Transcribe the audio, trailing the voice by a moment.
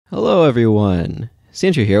Hello, everyone.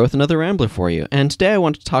 Sientir here with another Rambler for you, and today I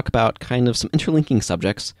want to talk about kind of some interlinking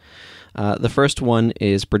subjects. The first one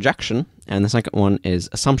is projection, and the second one is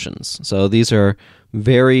assumptions. So these are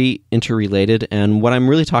very interrelated, and what I'm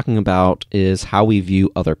really talking about is how we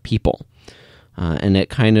view other people. And it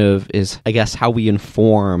kind of is, I guess, how we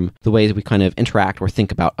inform the way that we kind of interact or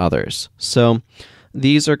think about others. So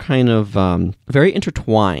these are kind of very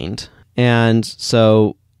intertwined, and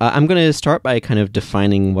so I'm going to start by kind of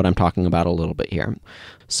defining what I'm talking about a little bit here.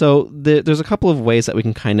 So there's a couple of ways that we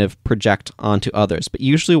can kind of project onto others, but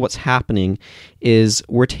usually what's happening is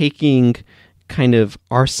we're taking kind of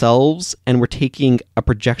ourselves and we're taking a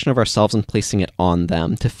projection of ourselves and placing it on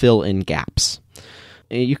them to fill in gaps.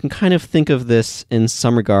 You can kind of think of this in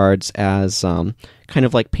some regards as kind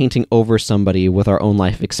of like painting over somebody with our own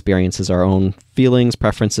life experiences, our own feelings,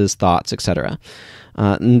 preferences, thoughts, etc.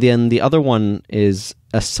 And then the other one is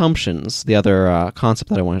assumptions, the other concept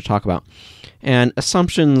that I want to talk about. And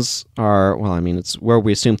assumptions are, it's where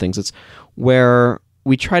we assume things. It's where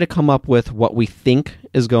we try to come up with what we think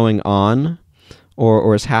is going on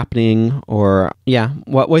or is happening, or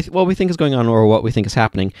what we think is going on or what we think is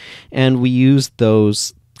happening. And we use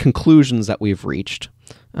those conclusions that we've reached.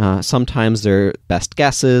 Sometimes they're best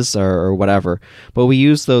guesses or whatever, but we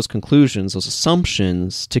use those conclusions, those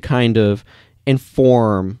assumptions, to kind of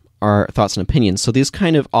inform our thoughts and opinions. So these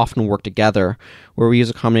kind of often work together, where we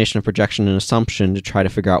use a combination of projection and assumption to try to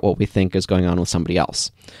figure out what we think is going on with somebody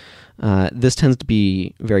else. This tends to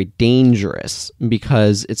be very dangerous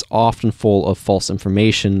because it's often full of false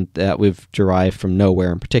information that we've derived from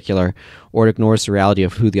nowhere in particular, or it ignores the reality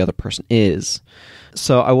of who the other person is.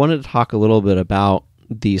 So I wanted to talk a little bit about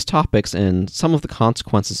these topics and some of the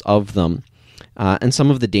consequences of them, and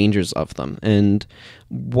some of the dangers of them. And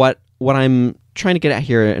what I'm trying to get at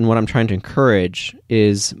here and what I'm trying to encourage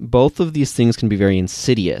is both of these things can be very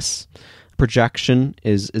insidious. Projection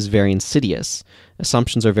is very insidious.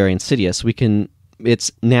 Assumptions are very insidious.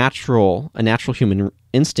 It's a natural human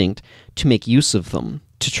instinct to make use of them,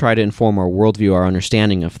 to try to inform our worldview, our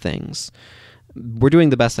understanding of things. We're doing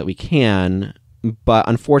the best that we can, but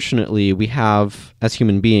unfortunately we have, as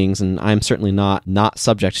human beings, and I'm certainly not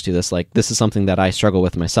subject to this, like this is something that I struggle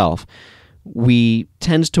with myself, we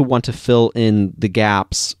tend to want to fill in the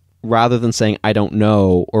gaps rather than saying, I don't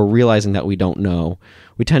know, or realizing that we don't know.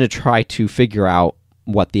 We tend to try to figure out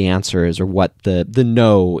what the answer is or what the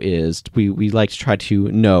no is. We like to try to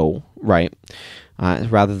know, right?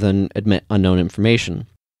 Rather than admit unknown information.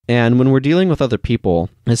 And when we're dealing with other people,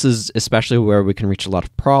 this is especially where we can reach a lot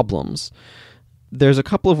of problems. There's a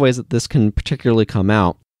couple of ways that this can particularly come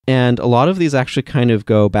out. And a lot of these actually kind of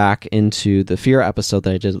go back into the fear episode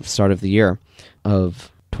that I did at the start of the year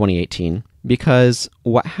of 2018. Because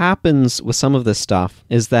what happens with some of this stuff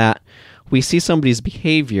is that we see somebody's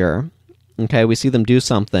behavior, okay, we see them do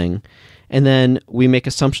something, and then we make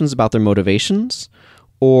assumptions about their motivations,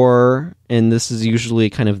 or, and this is usually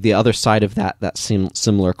kind of the other side of that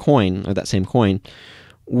similar coin, or that same coin,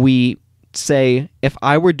 we say, if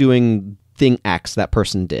I were doing thing X that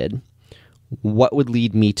person did, what would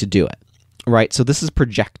lead me to do it, right? So this is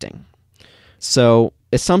projecting. So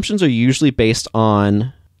assumptions are usually based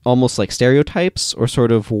on almost like stereotypes, or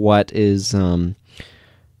sort of what is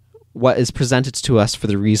presented to us for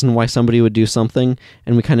the reason why somebody would do something,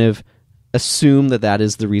 and we kind of assume that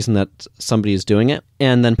is the reason that somebody is doing it.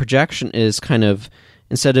 And then projection is kind of,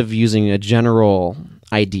 instead of using a general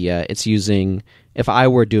idea, it's using, if I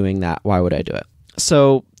were doing that, why would I do it?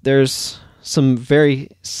 So there's some very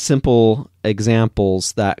simple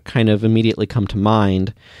examples that kind of immediately come to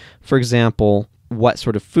mind. For example, what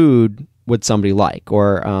sort of food would somebody like,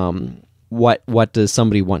 or what does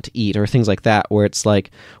somebody want to eat, or things like that, where it's like,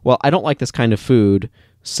 well, I don't like this kind of food,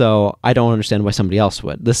 so I don't understand why somebody else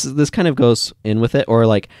would. This kind of goes in with it, or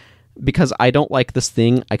like, because I don't like this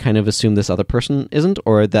thing, I kind of assume this other person isn't,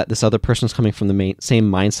 or that this other person is coming from the same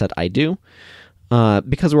mindset I do.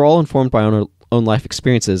 Because we're all informed by our own life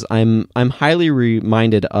experiences. I'm highly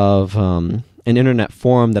reminded of an internet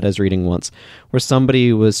forum that I was reading once, where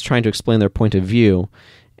somebody was trying to explain their point of view,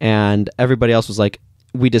 and everybody else was like,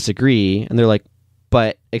 we disagree, and they're like,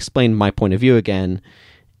 but explain my point of view again,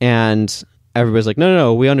 and everybody's like,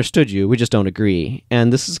 no, we understood you, we just don't agree.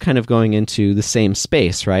 And this is kind of going into the same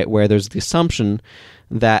space, right, where there's the assumption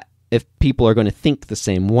that if people are going to think the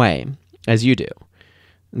same way as you do,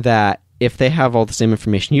 that if they have all the same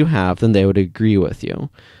information you have, then they would agree with you.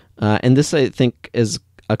 And this, I think, is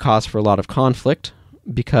a cause for a lot of conflict,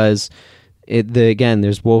 because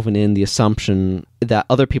there's woven in the assumption that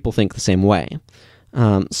other people think the same way.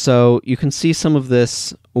 So you can see some of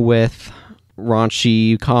this with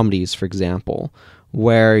raunchy comedies, for example,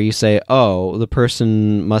 where you say, oh, the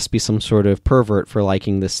person must be some sort of pervert for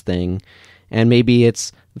liking this thing, and maybe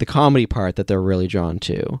it's the comedy part that they're really drawn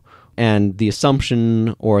to. And the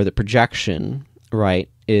assumption or the projection, right,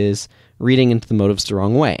 is reading into the motives the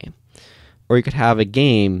wrong way. Or you could have a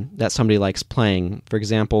game that somebody likes playing. For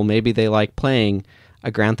example, maybe they like playing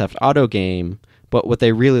a Grand Theft Auto game, but what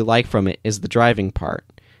they really like from it is the driving part.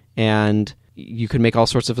 And you could make all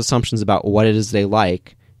sorts of assumptions about what it is they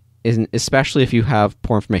like, especially if you have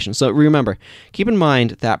poor information. So remember, keep in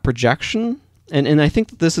mind that projection, and I think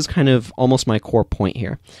that this is kind of almost my core point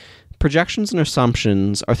here. Projections and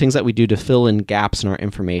assumptions are things that we do to fill in gaps in our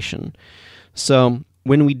information. So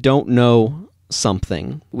when we don't know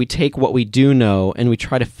something, we take what we do know and we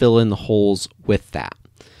try to fill in the holes with that.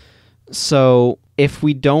 So if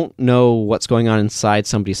we don't know what's going on inside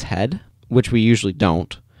somebody's head, which we usually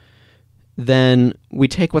don't, then we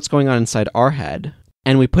take what's going on inside our head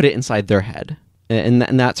and we put it inside their head. And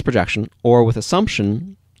that's projection. Or with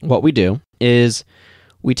assumption, what we do is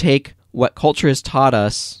we take what culture has taught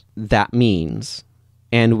us that means,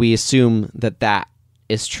 and we assume that that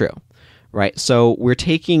is true, right? So we're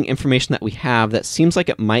taking information that we have that seems like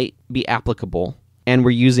it might be applicable, and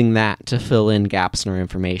we're using that to fill in gaps in our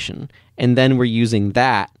information. And then we're using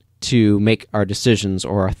that to make our decisions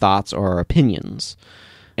or our thoughts or our opinions.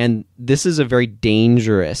 And this is a very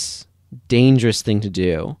dangerous thing to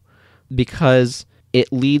do because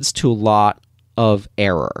it leads to a lot of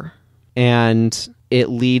error. And it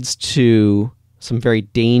leads to some very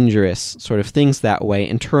dangerous sort of things that way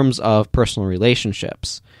in terms of personal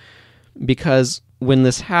relationships. Because when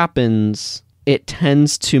this happens, it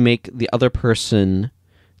tends to make the other person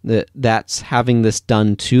that's having this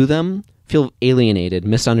done to them feel alienated,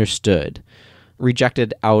 misunderstood,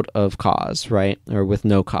 rejected out of cause, right? Or with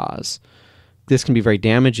no cause. This can be very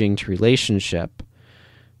damaging to relationship.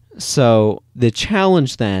 So the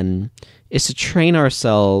challenge then is to train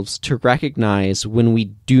ourselves to recognize when we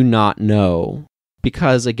do not know.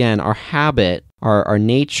 Because again, our habit, our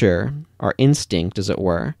nature, our instinct, as it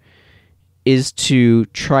were, is to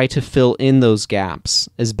try to fill in those gaps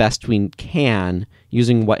as best we can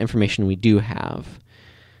using what information we do have.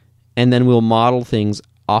 And then we'll model things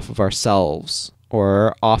off of ourselves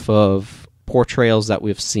or off of portrayals that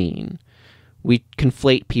we've seen. We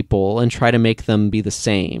conflate people and try to make them be the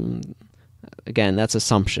same. Again, that's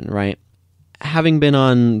assumption, right? Having been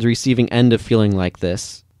on the receiving end of feeling like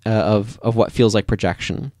this, of what feels like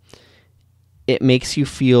projection, it makes you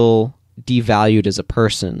feel devalued as a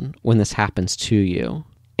person when this happens to you.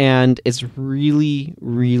 And it's really,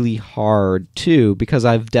 really hard too, because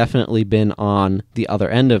I've definitely been on the other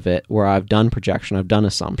end of it where I've done projection, I've done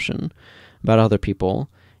assumption about other people.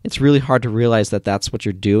 It's really hard to realize that that's what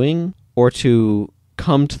you're doing, or to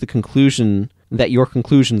come to the conclusion that your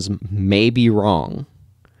conclusions may be wrong,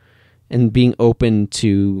 and being open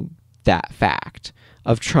to that fact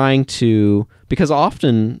of trying to, because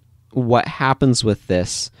often what happens with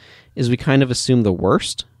this is we kind of assume the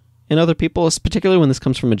worst in other people, particularly when this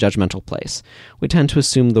comes from a judgmental place. We tend to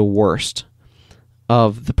assume the worst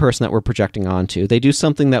of the person that we're projecting onto. They do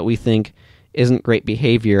something that we think isn't great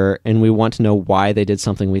behavior, and we want to know why they did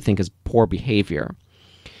something we think is poor behavior.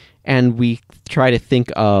 And we try to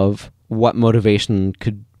think of what motivation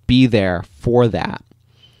could be there for that.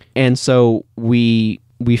 And so we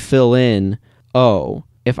fill in, oh,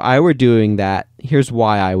 if I were doing that, here's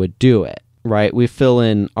why I would do it, right? We fill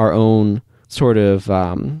in our own sort of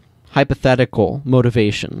hypothetical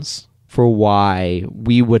motivations for why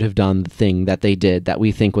we would have done the thing that they did that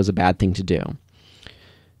we think was a bad thing to do.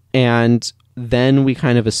 And then we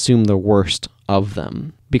kind of assume the worst of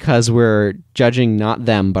them because we're judging not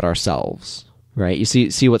them but ourselves, right? You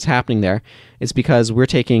see what's happening there? It's because we're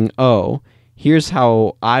taking, oh, here's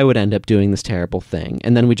how I would end up doing this terrible thing.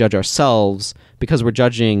 And then we judge ourselves because we're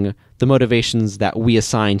judging the motivations that we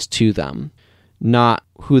assigned to them, not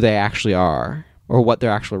who they actually are or what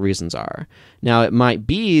their actual reasons are. Now, it might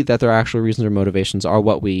be that their actual reasons or motivations are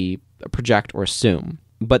what we project or assume,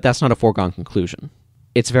 but that's not a foregone conclusion.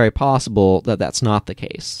 It's very possible that that's not the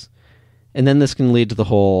case. And then this can lead to the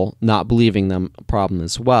whole not believing them problem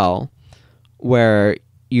as well, where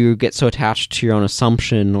you get so attached to your own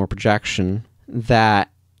assumption or projection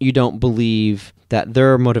that you don't believe that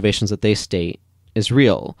their motivations that they state is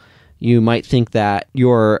real. You might think that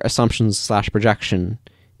your assumptions/projection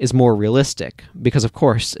is more realistic because, of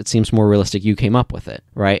course, it seems more realistic you came up with it,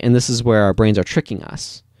 right? And this is where our brains are tricking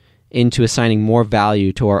us into assigning more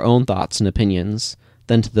value to our own thoughts and opinions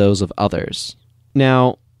than to those of others.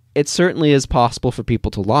 Now, it certainly is possible for people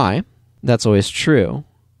to lie. That's always true.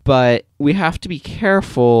 But we have to be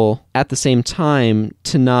careful at the same time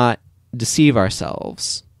to not deceive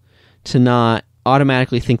ourselves, to not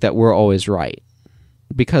automatically think that we're always right,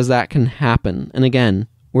 because that can happen. And again,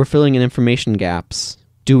 we're filling in information gaps.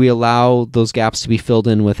 Do we allow those gaps to be filled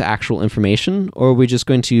in with actual information, or are we just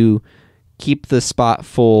going to keep the spot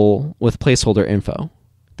full with placeholder info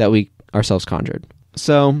that we ourselves conjured?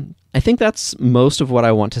 So I think that's most of what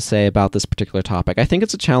I want to say about this particular topic. I think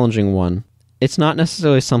it's a challenging one. It's not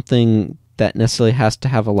necessarily something that necessarily has to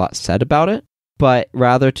have a lot said about it, but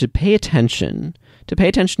rather to pay attention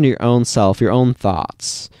to your own self, your own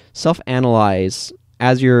thoughts, self-analyze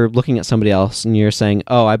as you're looking at somebody else and you're saying,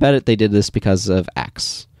 oh, I bet they did this because of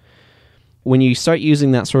X. When you start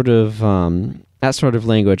using that sort of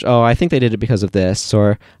language, oh, I think they did it because of this,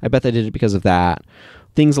 or I bet they did it because of that,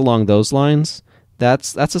 things along those lines,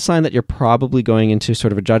 that's a sign that you're probably going into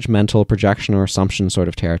sort of a judgmental projection or assumption sort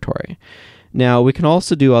of territory. Now, we can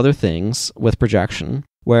also do other things with projection,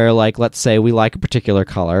 where, like, let's say we like a particular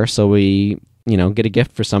color, so we, get a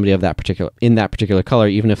gift for somebody of that particular color,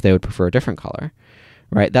 even if they would prefer a different color,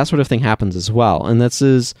 right? That sort of thing happens as well. And this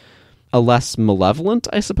is a less malevolent,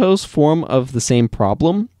 I suppose, form of the same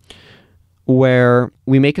problem, where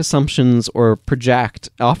we make assumptions or project.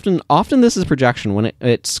 Often this is projection when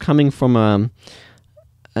it's coming from a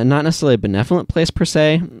not necessarily a benevolent place per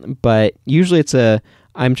se, but usually it's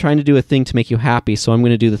I'm trying to do a thing to make you happy, so I'm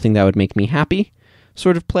going to do the thing that would make me happy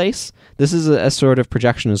sort of place. This is a sort of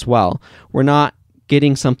projection as well. We're not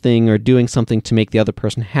getting something or doing something to make the other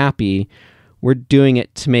person happy. We're doing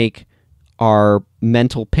it to make our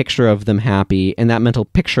mental picture of them happy, and that mental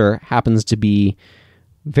picture happens to be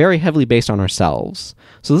very heavily based on ourselves.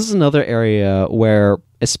 So this is another area where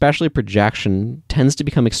especially projection tends to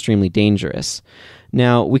become extremely dangerous.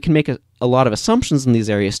 Now, we can make a lot of assumptions in these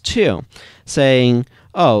areas too, saying,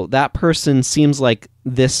 oh, that person seems like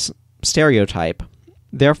this stereotype,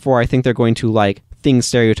 therefore I think they're going to like things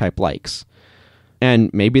stereotype likes.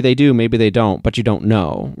 And maybe they do, maybe they don't, but you don't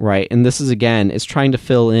know, right? And this is, again, is trying to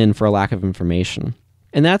fill in for a lack of information.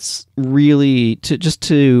 And that's really,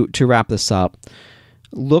 to wrap this up,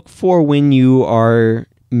 look for when you are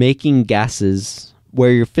making guesses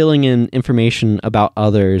where you're filling in information about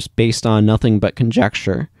others based on nothing but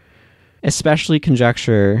conjecture, especially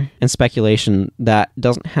conjecture and speculation that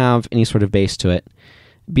doesn't have any sort of base to it.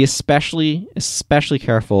 Be especially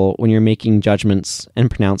careful when you're making judgments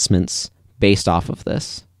and pronouncements based off of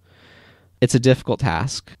this. It's a difficult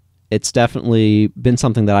task. It's definitely been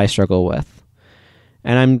something that I struggle with.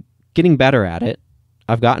 And I'm getting better at it.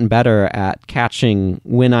 I've gotten better at catching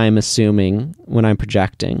when I'm assuming, when I'm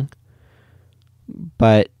projecting.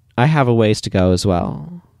 But I have a ways to go as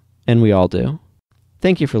well. And we all do.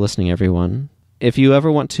 Thank you for listening, everyone. If you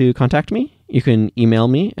ever want to contact me, you can email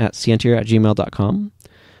me at sientir@gmail.com.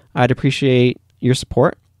 I'd appreciate your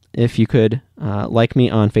support if you could like me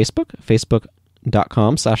on Facebook,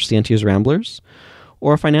 facebook.com/SientirsRamblers,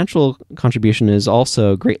 or a financial contribution is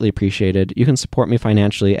also greatly appreciated. You can support me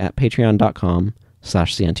financially at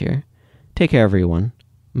patreon.com/Sientir. Take care, everyone.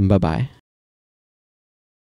 Bye-bye.